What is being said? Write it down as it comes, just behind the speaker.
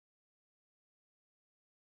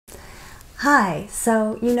Hi,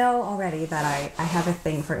 so you know already that I have a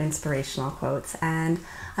thing for inspirational quotes, and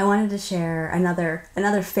I wanted to share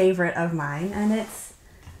another favorite of mine, and it's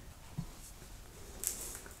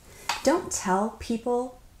don't tell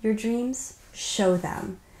people your dreams, show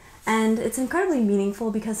them. And it's incredibly meaningful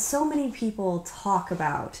because so many people talk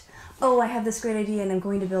about, oh, I have this great idea and I'm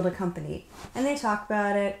going to build a company. And they talk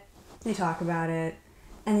about it,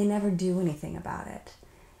 and they never do anything about it.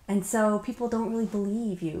 And so people don't really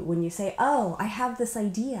believe you when you say, oh, I have this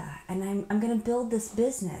idea and I'm going to build this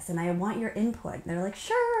business and I want your input. And they're like,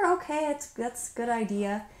 sure, okay, that's a good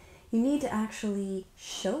idea. You need to actually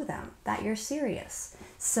show them that you're serious.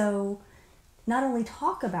 So not only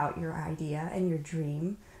talk about your idea and your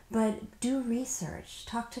dream, but do research,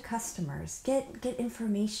 talk to customers, get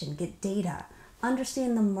information, get data,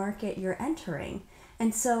 understand the market you're entering.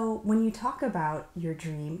 And so when you talk about your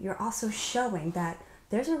dream, you're also showing that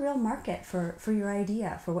there's a real market for your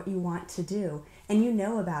idea, for what you want to do, and you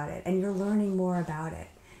know about it, and you're learning more about it.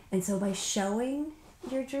 And so by showing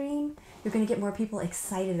your dream, you're going to get more people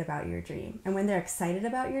excited about your dream. And when they're excited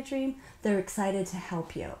about your dream, they're excited to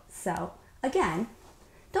help you. So again,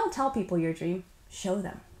 don't tell people your dream, show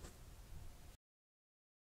them.